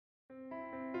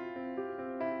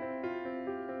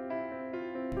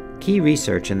Key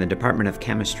research in the Department of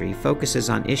Chemistry focuses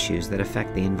on issues that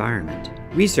affect the environment.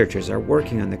 Researchers are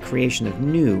working on the creation of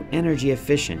new,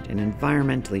 energy-efficient and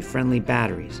environmentally friendly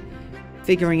batteries,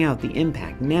 figuring out the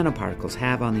impact nanoparticles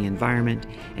have on the environment,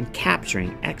 and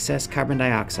capturing excess carbon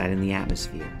dioxide in the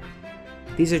atmosphere.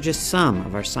 These are just some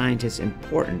of our scientists'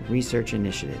 important research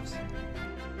initiatives.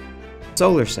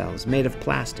 Solar cells made of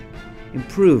plastic,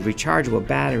 improved rechargeable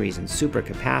batteries and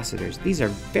supercapacitors. These are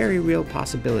very real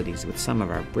possibilities with some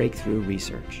of our breakthrough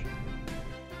research.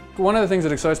 One of the things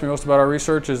that excites me most about our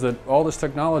research is that all this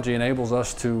technology enables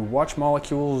us to watch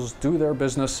molecules do their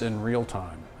business in real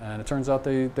time. And it turns out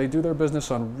they do their business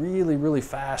on really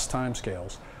fast time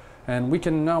scales. And we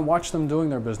can now watch them doing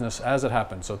their business as it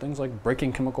happens. So things like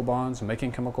breaking chemical bonds,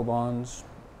 making chemical bonds,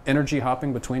 energy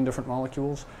hopping between different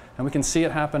molecules, and we can see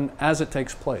it happen as it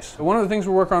takes place. One of the things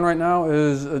we work on right now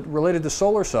is related to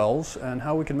solar cells and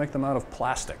how we can make them out of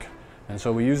plastic. And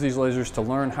so we use these lasers to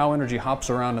learn how energy hops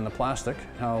around in the plastic,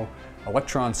 how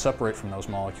electrons separate from those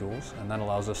molecules, and that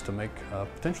allows us to make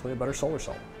potentially a better solar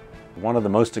cell. One of the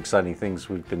most exciting things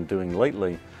we've been doing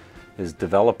lately is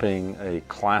developing a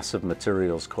class of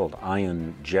materials called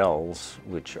ion gels,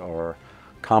 which are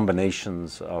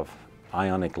combinations of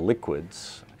ionic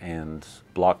liquids and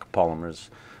block polymers.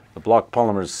 The block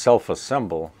polymers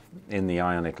self-assemble in the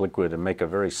ionic liquid and make a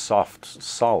very soft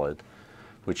solid,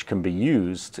 which can be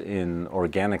used in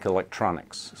organic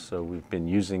electronics. So we've been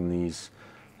using these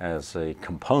as a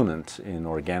component in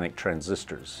organic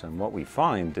transistors. And what we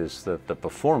find is that the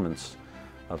performance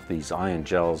of these ion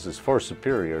gels is far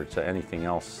superior to anything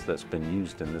else that's been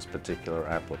used in this particular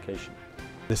application.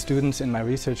 The students in my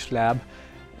research lab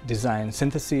design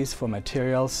syntheses for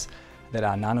materials that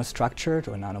are nanostructured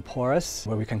or nanoporous,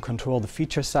 where we can control the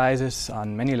feature sizes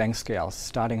on many length scales,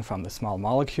 starting from the small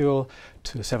molecule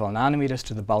to several nanometers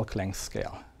to the bulk length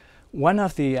scale. One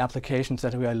of the applications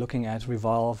that we are looking at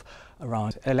revolve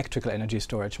around electrical energy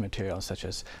storage materials such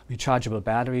as rechargeable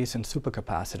batteries and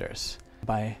supercapacitors.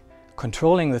 By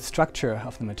controlling the structure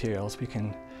of the materials, we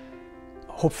can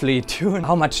hopefully tune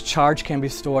how much charge can be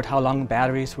stored, how long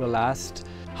batteries will last,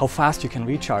 how fast you can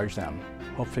recharge them.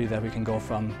 Hopefully that we can go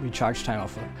from recharge time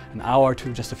of an hour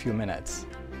to just a few minutes.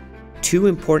 Two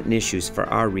important issues for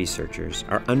our researchers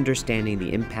are understanding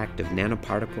the impact of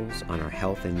nanoparticles on our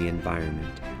health and the environment,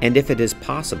 and if it is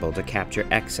possible to capture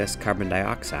excess carbon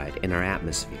dioxide in our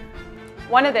atmosphere.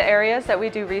 One of the areas that we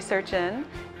do research in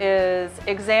is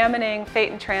examining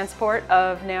fate and transport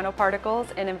of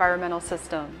nanoparticles in environmental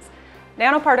systems.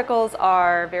 Nanoparticles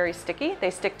are very sticky.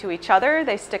 They stick to each other,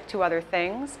 they stick to other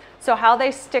things. So how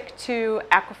they stick to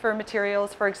aquifer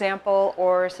materials, for example,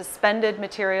 or suspended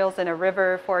materials in a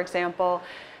river, for example,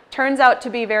 turns out to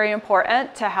be very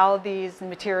important to how these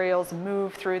materials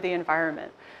move through the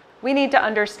environment. We need to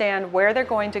understand where they're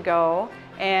going to go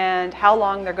and how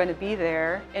long they're going to be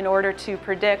there in order to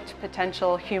predict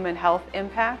potential human health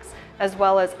impacts as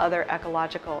well as other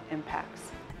ecological impacts.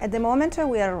 At the moment,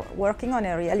 we are working on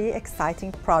a really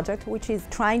exciting project, which is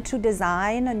trying to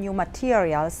design new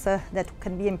materials that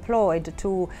can be employed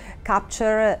to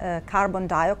capture carbon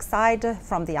dioxide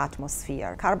from the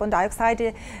atmosphere. Carbon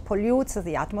dioxide pollutes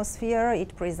the atmosphere.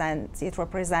 It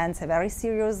represents a very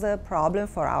serious problem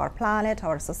for our planet,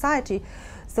 our society.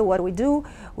 So what we do,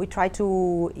 we try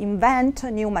to invent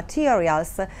new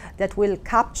materials that will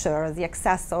capture the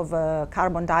excess of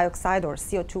carbon dioxide or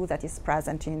CO2 that is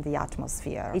present in the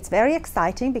atmosphere. It's very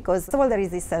exciting because, first of all, there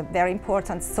is this very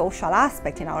important social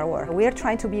aspect in our work. We are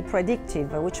trying to be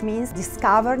predictive, which means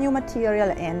discover new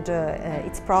material and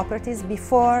its properties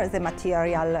before the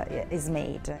material is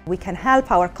made. We can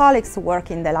help our colleagues who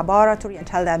work in the laboratory and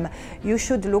tell them, you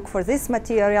should look for this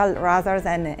material rather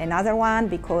than another one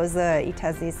because it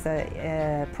has these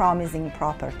promising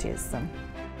properties.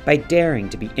 By daring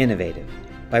to be innovative,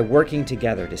 by working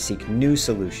together to seek new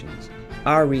solutions,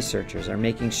 our researchers are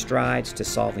making strides to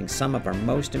solving some of our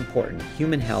most important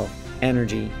human health,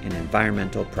 energy, and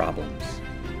environmental problems.